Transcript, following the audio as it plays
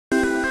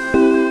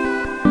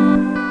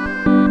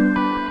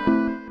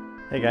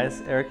Hey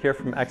guys, Eric here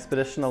from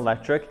Expedition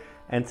Electric,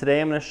 and today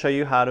I'm going to show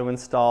you how to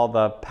install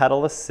the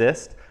pedal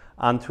assist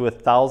onto a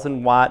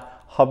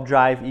 1000-watt hub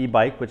drive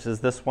e-bike, which is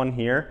this one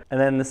here. And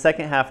then in the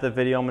second half of the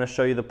video, I'm going to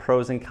show you the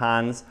pros and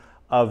cons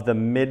of the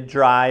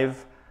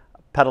mid-drive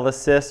pedal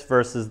assist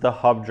versus the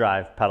hub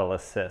drive pedal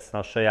assist. And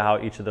I'll show you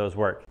how each of those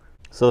work.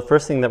 So the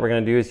first thing that we're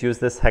going to do is use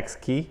this hex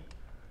key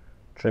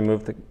to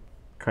remove the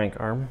crank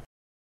arm.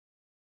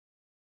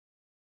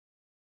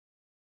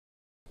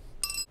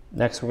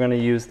 Next, we're going to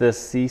use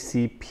this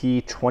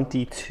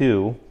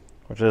CCP22,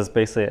 which is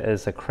basically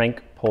a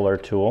crank puller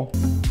tool.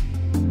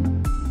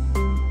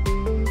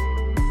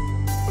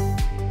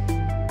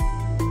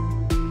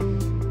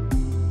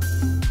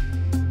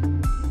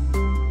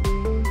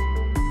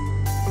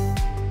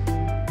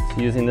 So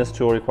using this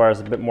tool requires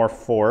a bit more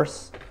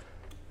force.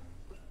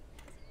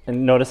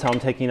 And notice how I'm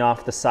taking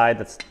off the side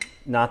that's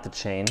not the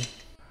chain.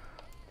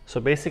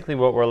 So basically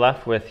what we're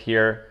left with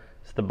here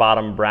is the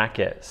bottom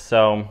bracket.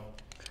 So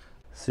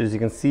as you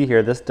can see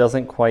here, this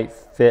doesn't quite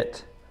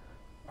fit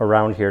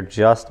around here,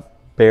 just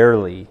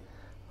barely.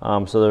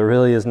 So there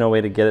really is no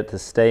way to get it to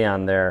stay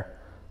on there.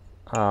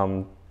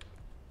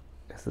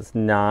 It's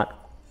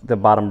not, the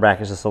bottom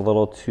bracket is just a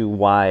little too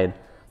wide.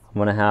 I'm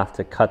gonna have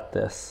to cut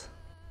this.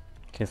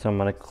 Okay, so I'm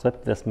gonna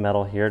clip this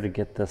metal here to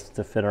get this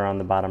to fit around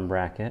the bottom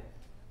bracket.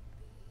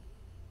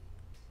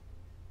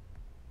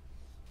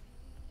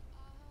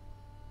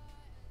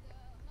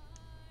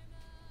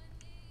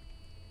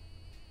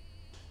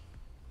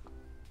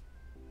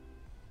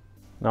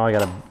 Now I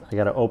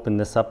gotta open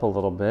this up a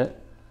little bit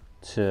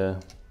to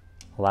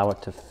allow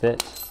it to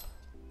fit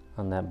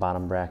on that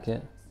bottom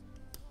bracket.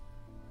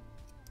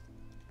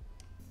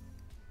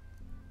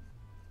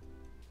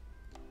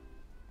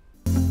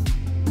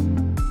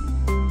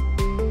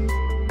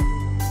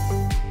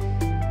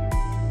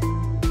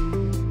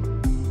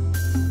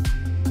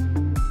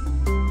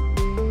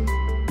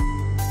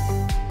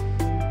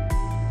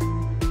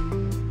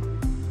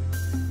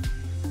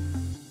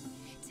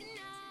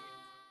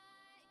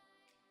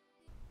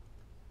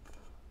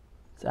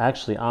 It's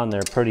actually on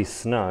there pretty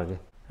snug. It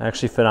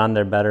actually fit on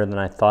there better than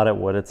I thought it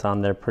would. It's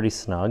on there pretty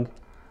snug.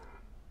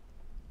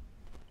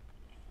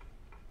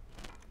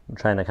 I'm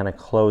trying to kind of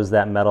close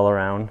that metal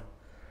around.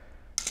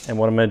 And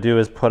what I'm going to do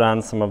is put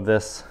on some of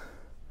this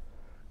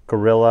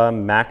Gorilla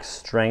Max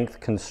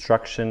Strength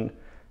Construction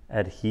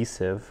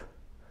Adhesive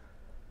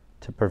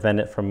to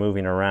prevent it from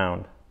moving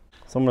around.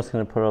 So I'm just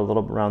going to put a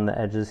little bit around the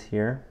edges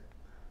here.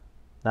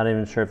 Not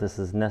even sure if this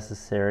is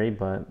necessary,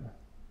 but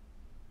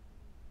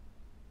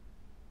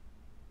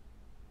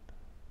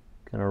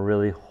gonna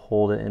really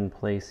hold it in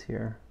place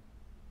here.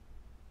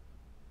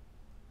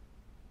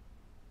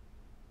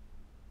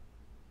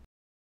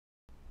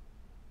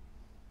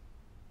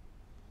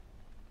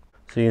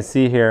 So you can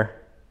see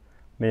here,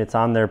 I mean, it's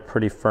on there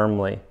pretty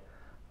firmly.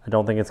 I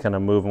don't think it's gonna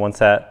move. Once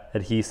that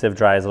adhesive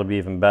dries, it'll be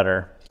even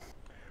better.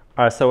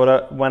 All right, so what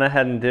I went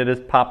ahead and did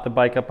is pop the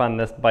bike up on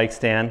this bike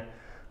stand.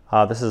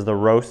 This is the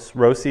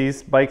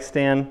Rossi's bike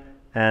stand,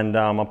 and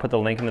I'll put the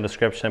link in the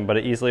description, but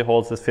it easily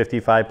holds this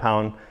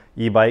 55-pound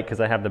e-bike because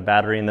I have the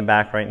battery in the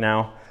back right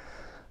now.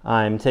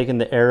 I'm taking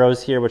the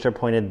arrows here, which are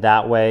pointed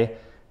that way.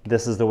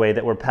 This is the way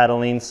that we're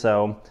pedaling,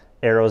 so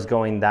arrows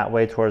going that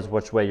way towards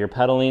which way you're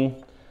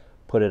pedaling.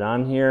 Put it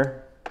on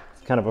here.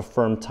 It's kind of a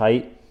firm,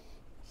 tight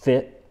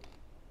fit.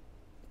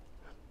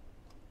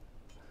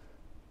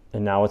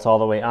 And now it's all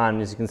the way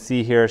on. As you can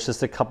see here, it's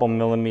just a couple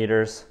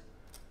millimeters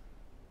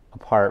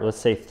apart. Let's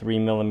say 3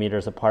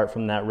 millimeters apart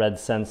from that red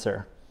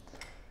sensor.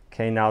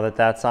 Okay, now that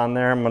that's on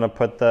there, I'm gonna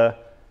put the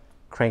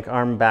crank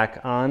arm back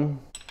on.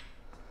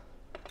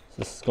 So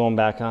this is going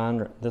back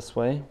on this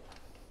way.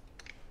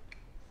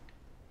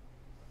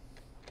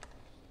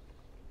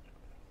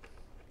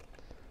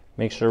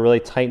 Make sure to really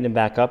tighten it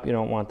back up. You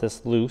don't want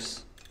this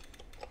loose.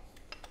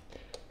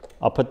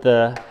 I'll put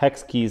the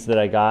hex keys that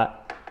I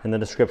got in the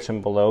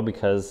description below,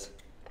 because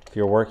if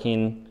you're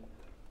working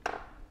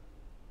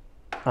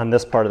on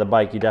this part of the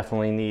bike, you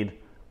definitely need,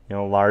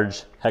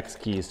 large hex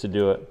keys to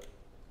do it.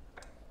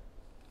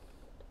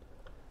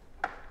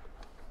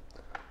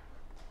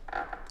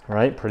 All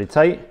right, pretty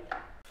tight.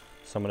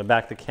 So I'm going to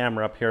back the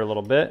camera up here a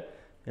little bit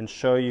and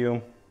show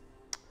you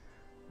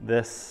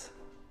this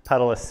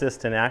pedal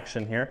assist in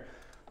action here.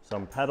 So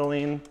I'm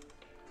pedaling,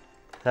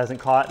 it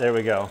hasn't caught, there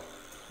we go.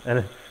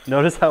 And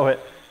notice how it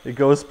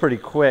goes pretty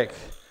quick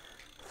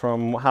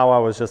from how I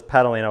was just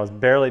pedaling. I was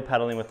barely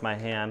pedaling with my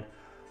hand,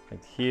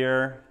 like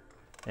here,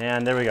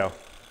 and there we go,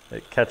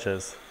 it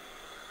catches.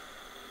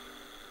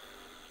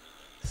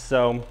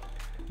 So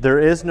there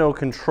is no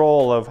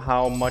control of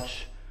how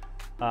much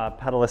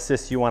pedal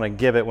assist you want to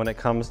give it when it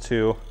comes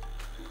to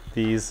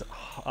these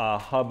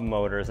hub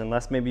motors,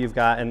 unless maybe you've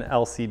got an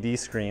LCD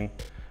screen.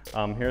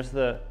 Here's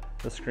the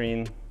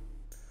screen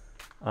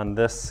on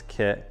this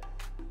kit.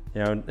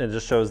 It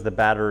just shows the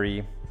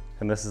battery,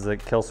 and this is a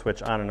kill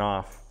switch on and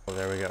off. So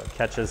there we go, it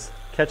catches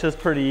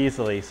pretty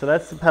easily. So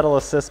that's the pedal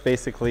assist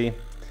basically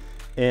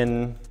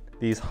in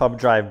these hub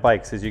drive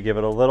bikes, is you give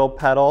it a little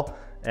pedal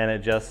and it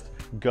just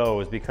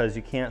goes, because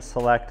you can't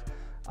select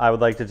I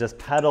would like to just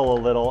pedal a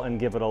little and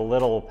give it a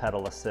little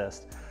pedal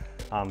assist.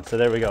 So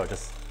there we go,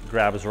 just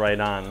grabs right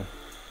on.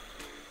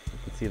 You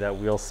can see that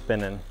wheel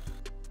spinning.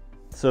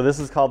 So this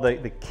is called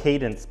the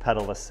cadence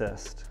pedal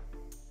assist.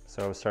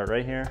 So we'll start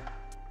right here,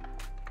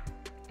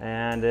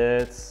 and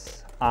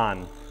it's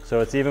on. So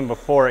it's even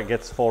before it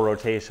gets full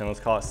rotation. Let's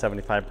call it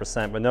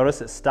 75%, but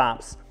notice it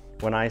stops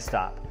when I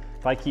stop.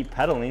 If I keep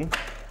pedaling, it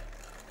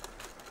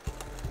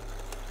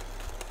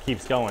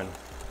keeps going.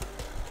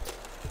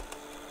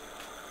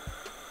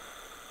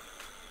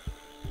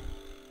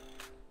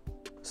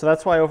 So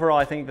that's why overall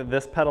I think that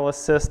this pedal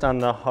assist on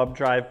the hub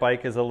drive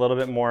bike is a little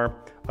bit more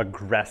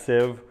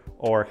aggressive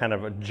or kind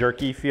of a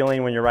jerky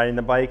feeling when you're riding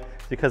the bike,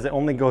 because it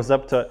only goes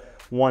up to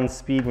one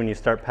speed when you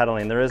start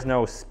pedaling. There is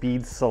no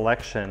speed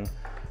selection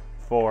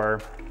for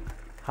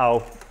how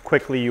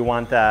quickly you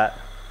want the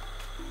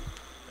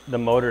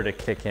motor to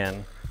kick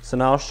in. So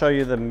now I'll show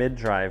you the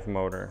mid-drive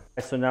motor.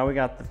 So now we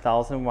got the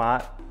 1000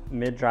 watt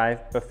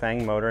mid-drive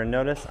Bafang motor, and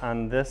notice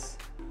on this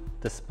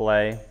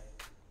display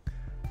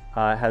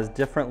it has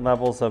different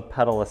levels of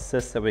pedal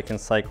assist that we can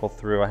cycle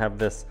through. I have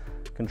this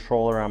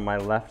controller on my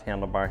left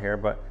handlebar here,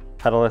 but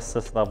pedal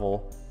assist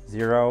level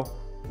 0,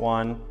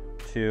 1,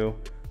 2,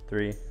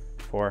 3,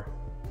 4,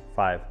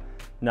 5.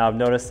 Now I've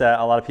noticed that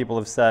a lot of people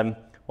have said,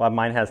 well,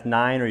 mine has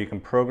 9, or you can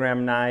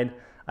program 9.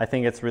 I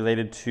think it's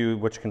related to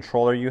which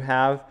controller you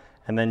have,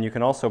 and then you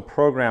can also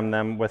program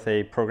them with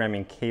a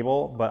programming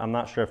cable, but I'm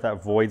not sure if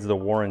that voids the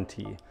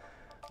warranty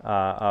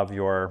of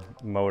your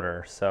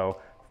motor. So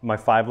my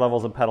 5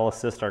 levels of pedal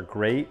assist are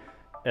great.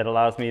 It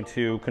allows me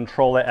to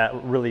control it at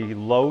really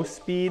low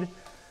speed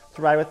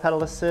to ride with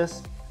pedal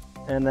assist,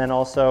 and then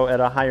also at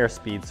a higher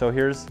speed. So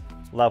here's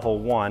level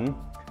 1,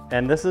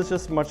 and this is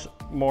just much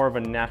more of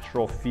a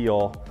natural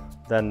feel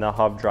than the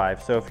hub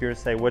drive. So if you're to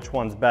say which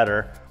one's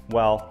better,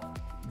 well,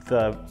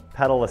 the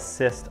pedal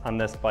assist on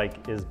this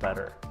bike is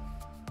better,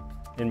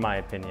 in my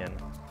opinion.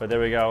 But there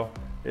we go.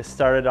 It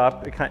started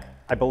up.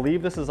 I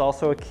believe this is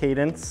also a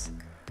cadence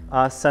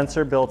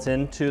sensor built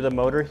into the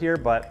motor here,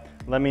 but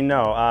let me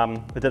know.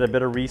 I did a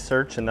bit of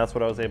research, and that's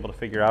what I was able to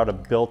figure out, a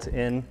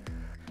built-in.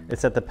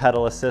 It's that the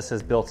pedal assist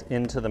is built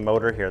into the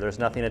motor here. There's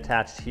nothing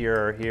attached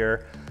here or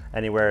here,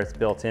 anywhere. It's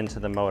built into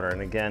the motor.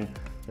 And again,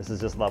 this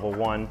is just level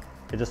 1.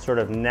 It just sort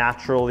of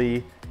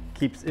naturally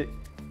picks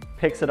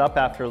it up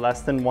after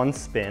less than 1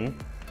 spin,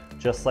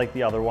 just like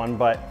the other one,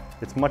 but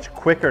it's much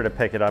quicker to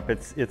pick it up.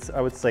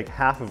 I would say like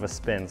half of a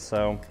spin.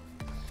 So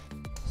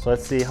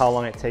let's see how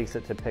long it takes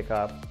it to pick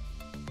up.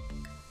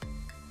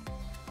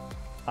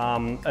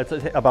 It's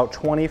about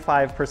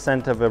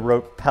 25% of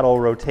a pedal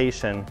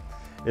rotation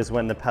is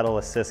when the pedal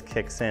assist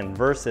kicks in,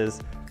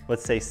 versus,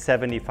 let's say,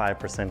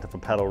 75% of a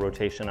pedal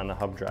rotation on the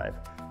hub drive.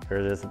 Here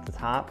it is at the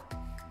top.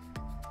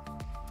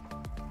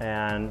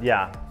 And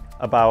yeah,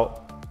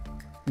 about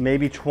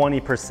maybe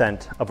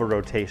 20% of a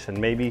rotation,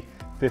 maybe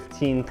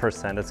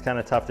 15%. It's kind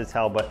of tough to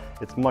tell, but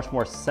it's much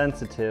more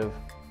sensitive.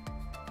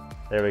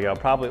 There we go.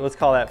 Probably, let's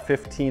call that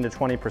 15 to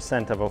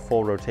 20% of a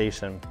full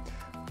rotation.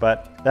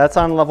 But that's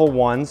on level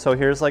 1. So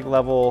here's like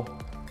level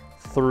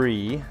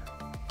 3.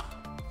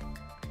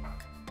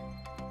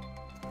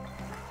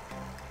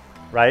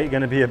 Right?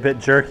 Going to be a bit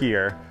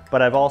jerkier,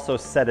 but I've also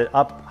set it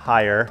up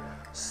higher,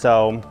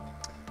 so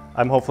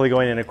I'm hopefully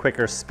going in a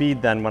quicker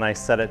speed than when I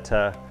set it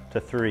to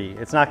 3.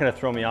 It's not going to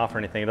throw me off or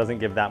anything. It doesn't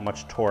give that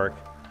much torque,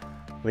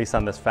 at least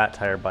on this fat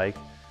tire bike.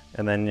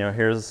 And then, you know,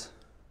 here's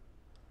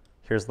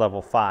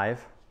level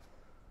 5.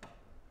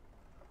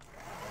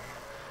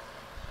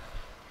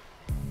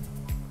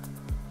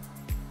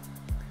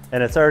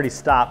 And it's already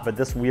stopped, but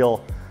this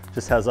wheel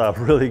just has a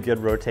really good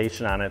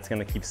rotation on it. It's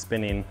going to keep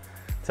spinning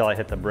until I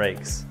hit the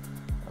brakes.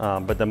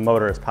 But the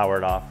motor is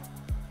powered off.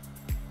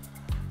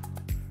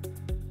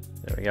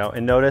 There we go.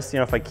 And notice, you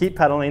know, if I keep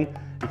pedaling,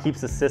 it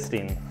keeps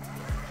assisting.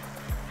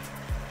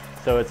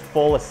 So it's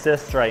full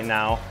assist right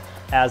now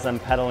as I'm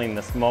pedaling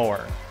this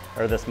mower,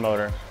 or this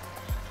motor.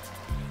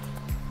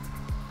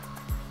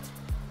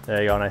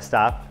 There you go, and I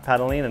stopped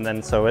pedaling, and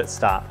then so it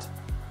stopped.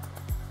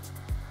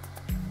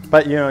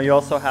 But you know, you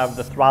also have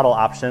the throttle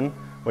option,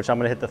 which I'm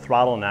going to hit the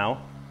throttle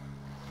now.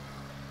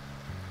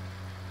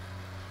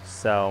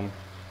 So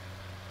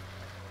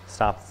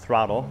stop the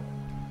throttle.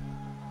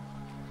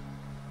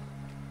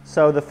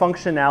 So the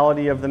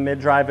functionality of the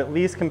mid-drive, at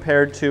least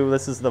compared to,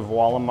 this is the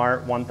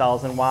Walmart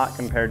 1000 watt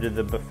compared to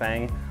the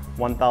Bafang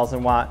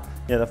 1000 watt,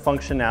 you know, the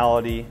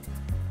functionality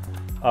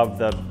of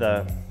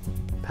the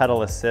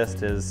pedal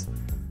assist is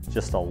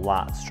just a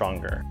lot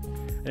stronger.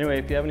 Anyway,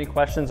 if you have any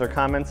questions or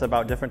comments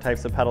about different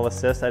types of pedal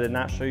assist, I did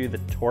not show you the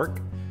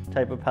torque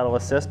type of pedal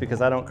assist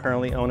because I don't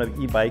currently own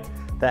an e-bike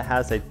that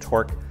has a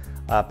torque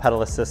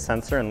pedal assist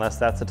sensor, unless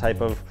that's a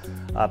type of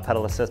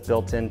pedal assist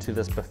built into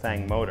this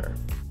Bafang motor.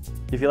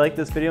 If you like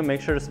this video, make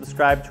sure to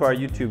subscribe to our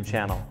YouTube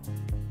channel.